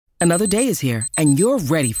Another day is here, and you're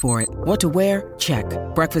ready for it. What to wear? Check.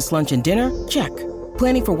 Breakfast, lunch, and dinner? Check.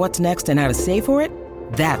 Planning for what's next and how to save for it?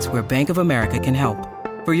 That's where Bank of America can help.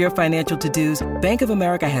 For your financial to-dos, Bank of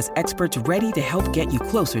America has experts ready to help get you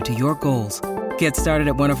closer to your goals. Get started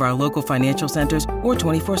at one of our local financial centers or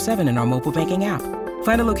 24/7 in our mobile banking app.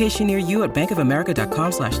 Find a location near you at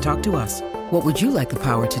bankofamerica.com/talktous. What would you like the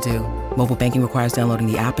power to do? Mobile banking requires downloading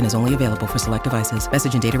the app and is only available for select devices.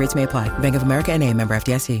 Message and data rates may apply. Bank of America N.A., member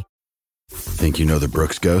FDIC. Think you know the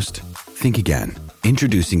Brooks Ghost? Think again.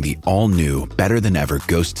 Introducing the all-new, better-than-ever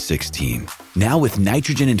Ghost 16. Now with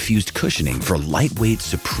nitrogen-infused cushioning for lightweight,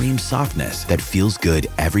 supreme softness that feels good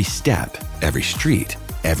every step, every street,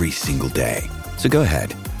 every single day. So go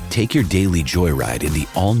ahead, take your daily joyride in the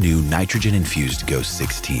all-new nitrogen-infused Ghost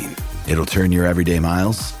 16. It'll turn your everyday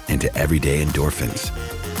miles into everyday endorphins.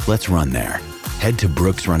 Let's run there. Head to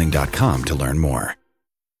brooksrunning.com to learn more.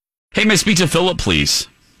 Hey, may I speak to Philip, please?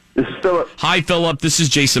 This is Philip. Hi, Philip. This is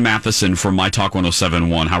Jason Matheson from My Talk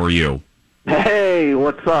 1071. How are you? Hey,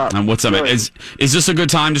 what's up? What's up? Is this a good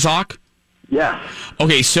time to talk? Yes.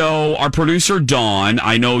 Okay, so our producer, Dawn,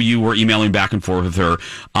 I know you were emailing back and forth with her.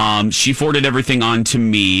 She forwarded everything on to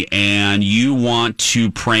me, and you want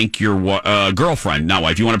to prank your girlfriend, not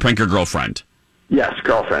wife. You want to prank your girlfriend. Yes,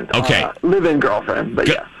 girlfriend. Okay. Live-in girlfriend, but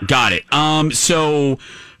yes. Got it. So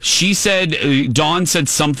she said, Dawn said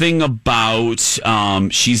something about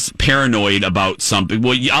she's paranoid about something.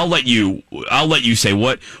 Well, I'll let you say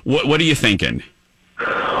what are you thinking?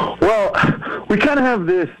 Well, we kind of have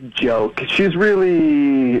this joke. She's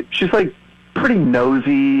like pretty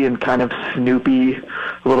nosy and kind of snoopy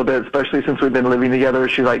a little bit, especially since we've been living together.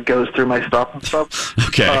 She like goes through my stuff and stuff.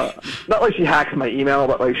 Okay. Not like she hacks my email,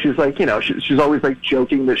 but like she's like, she's always like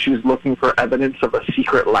joking that she's looking for evidence of a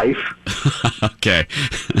secret life. Okay.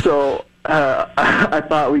 So I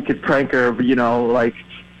thought we could prank her, like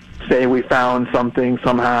say we found something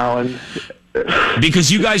somehow and...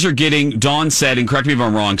 Because you guys are getting, Dawn said, and correct me if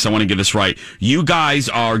I'm wrong because I want to get this right, you guys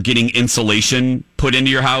are getting insulation put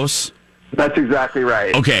into your house? That's exactly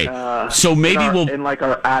right. Okay, so maybe in like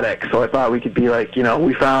our attic. So I thought we could be like,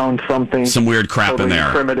 we found something, some weird crap totally in there.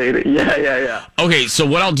 Incriminating. Yeah. Okay, so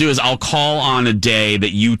what I'll do is I'll call on a day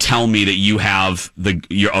that you tell me that you have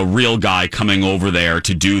a real guy coming over there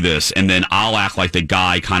to do this, and then I'll act like the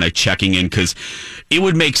guy kind of checking in because it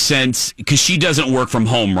would make sense because she doesn't work from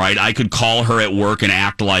home, right? I could call her at work and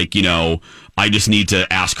act like I just need to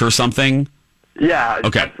ask her something. Yeah,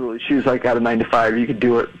 okay. Absolutely. She was like at a 9 to 5. You could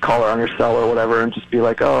do it, call her on her cell or whatever, and just be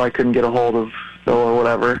like, "Oh, I couldn't get a hold of Phil or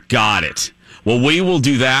whatever." Got it. Well, we will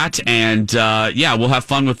do that, and we'll have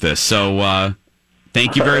fun with this. So,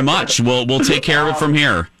 thank you very much. We'll take care of it from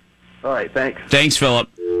here. All right. Thanks. Thanks, Philip.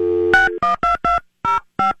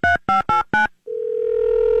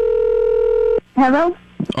 Hello?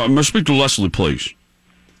 May I speak to Leslie, please?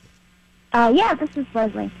 Yeah, this is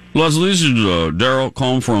Leslie. Leslie, this is Daryl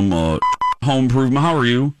calling from Home Improvement. How are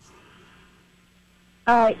you?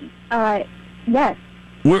 Yes.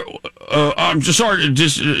 I'm just sorry.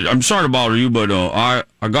 I'm sorry to bother you, but I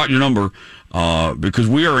got your number because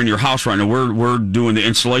we are in your house right now. We're doing the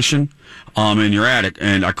installation in your attic,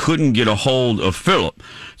 and I couldn't get a hold of Philip.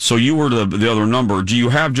 So you were the other number. Do you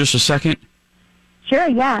have just a second? Sure.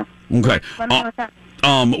 Yeah. Okay. Let me know what's up.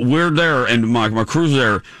 We're there, and my crew's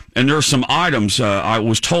there, and there's some items I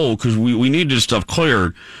was told because we need this stuff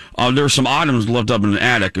cleared. There's some items left up in the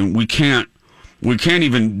attic, and we can't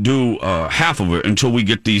even do half of it until we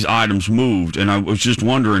get these items moved. And I was just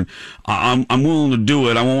wondering, I'm willing to do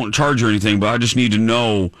it. I won't charge you anything, but I just need to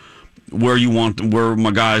know where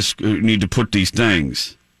my guys need to put these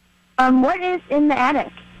things. What is in the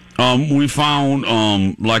attic? We found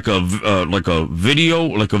like a video,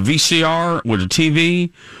 like a VCR with a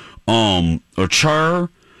TV, a chair,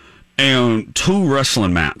 and two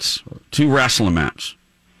wrestling mats.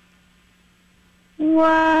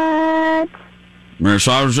 What?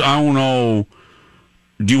 So I don't know.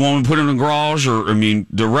 Do you want me to put it in the garage, or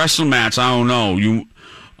the wrestling mats? I don't know.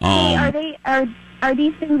 Are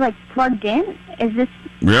these things like plugged in? Is this?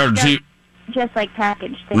 Yeah. Just like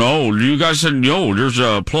packaged things? No, you guys said no. There's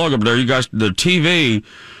a plug up there. You guys, the TV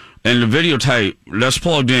and the videotape that's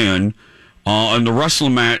plugged in, and the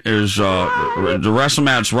wrestling mat is the wrestling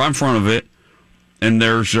mat's right in front of it, and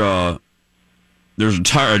there's a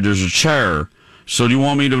chair. So do you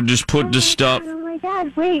want me to just put this stuff? Oh my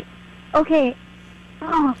God! Wait. Okay.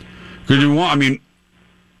 Oh. Because you want?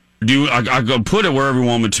 I could put it wherever you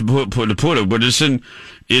want me to put it, but it's in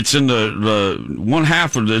the one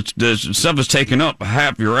half of the stuff is taking up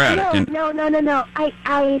half your attic. No.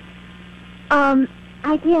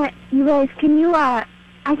 I can't. You guys, can you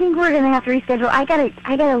I think we're gonna have to reschedule. I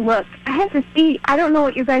gotta look. I have to see. I don't know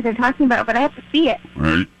what you guys are talking about, but I have to see it. All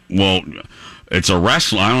right. Well, it's a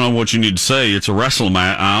wrestling. I don't know what you need to say. It's a wrestling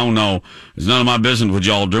match. I don't know. It's none of my business what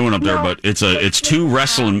y'all doing up there, No, but it's two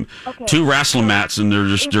wrestling mats, and they're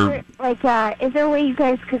just Is there a way you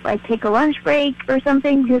guys could like take a lunch break or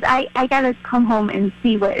something? Because I gotta come home and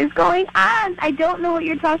see what is going on. I don't know what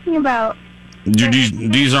you're talking about.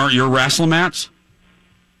 These aren't your wrestling mats.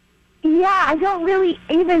 Yeah, I don't really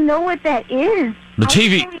even know what that is. The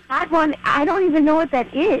TV. I really had one. I don't even know what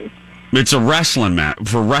that is. It's a wrestling mat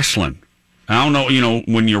for wrestling. I don't know.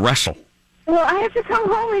 When you wrestle. Well, I have to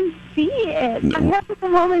come home and see it. I have to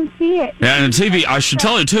come home and see it. Yeah, and the TV. I should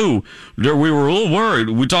tell you too. We were a little worried.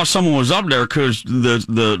 We thought someone was up there because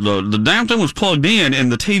the damn thing was plugged in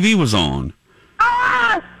and the TV was on.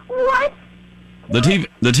 Ah, what? The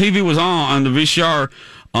TV was on, and the VCR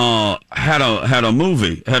had a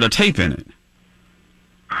movie, had a tape in it.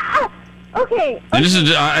 Ah, okay. And this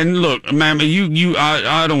is, and look, ma'am,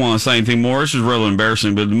 I don't want to say anything more. This is really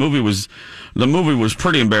embarrassing, but the movie was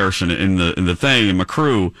pretty embarrassing in the thing, and my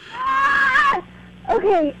crew. Ah,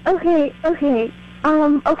 okay. Okay.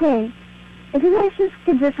 If you guys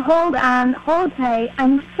could just hold tight.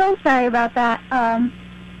 I'm so sorry about that.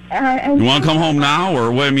 You want to come home now,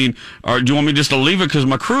 or what? I mean, or do you want me just to leave it because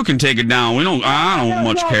my crew can take it down? I don't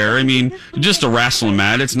much care. I mean, just a wrestling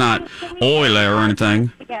mat. It's not oily or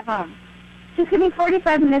anything. To get home. Just give me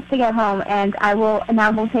 45 minutes to get home, and I will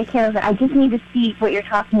take care of it. I just need to see what you're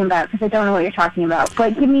talking about because I don't know what you're talking about.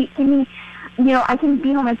 But give me, I can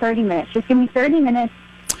be home in 30 minutes. Just give me 30 minutes.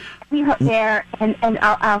 Be there, and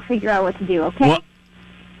I'll figure out what to do. Okay. Well,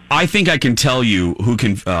 I think I can tell you who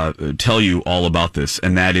can tell you all about this,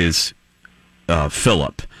 and that is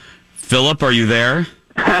Philip. Philip, are you there?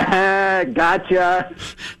 Gotcha.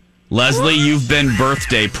 Leslie, you've been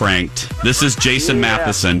birthday pranked. This is Jason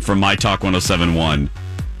Matheson from My Talk 1071.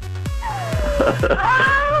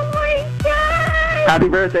 Oh my God! Happy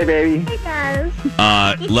birthday, baby. Hey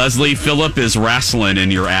guys. Leslie, Philip is wrestling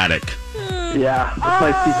in your attic. Yeah, it's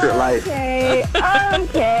my secret life.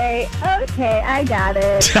 Okay, I got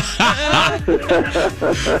it.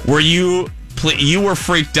 Were you were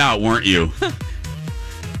freaked out, weren't you?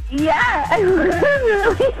 Yeah, I was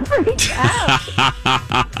really freaked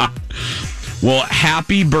out. Well,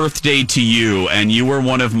 happy birthday to you, and you were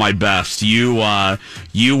one of my best. You were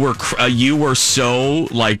so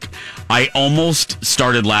like, I almost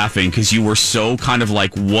started laughing because you were so kind of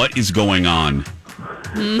like, what is going on?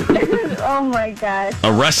 Oh my gosh.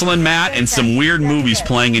 A wrestling mat and some weird movies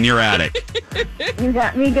playing in your attic. You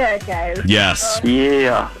got me good, guys. Yes.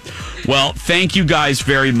 Yeah. Well, thank you guys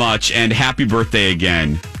very much, and happy birthday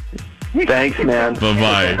again. Thanks, man.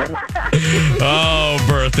 Bye-bye. Oh,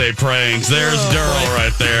 birthday pranks. There's Daryl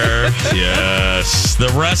right there. Yes. The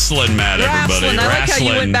wrestling mat, everybody. I like how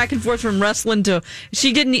you went back and forth from wrestling to...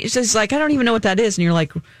 She's like, I don't even know what that is. And you're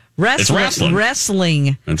like... It's wrestling.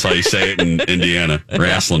 Wrestling. That's how you say it in Indiana.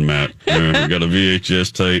 Wrestling mat. We got a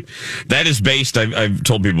VHS tape. That is based, I've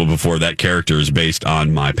told people before, that character is based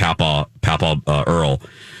on my Papa Earl.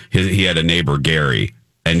 He had a neighbor, Gary,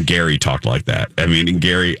 and Gary talked like that. I mean,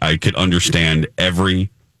 Gary, I could understand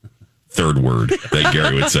every third word that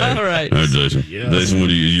Gary would say. All right. Jason, what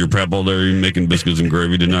are you, your Papa there? You making biscuits and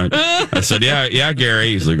gravy tonight? I said, yeah, Gary.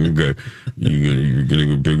 He's like, okay. You're gonna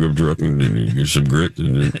go pick up truck and then you get some grits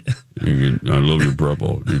and then I love your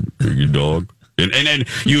Papa. Your dog. And then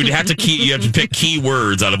you have to pick key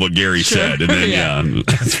words out of what Gary said. And then,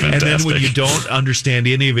 that's fantastic. And then when you don't understand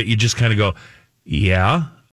any of it, you just kind of go, yeah.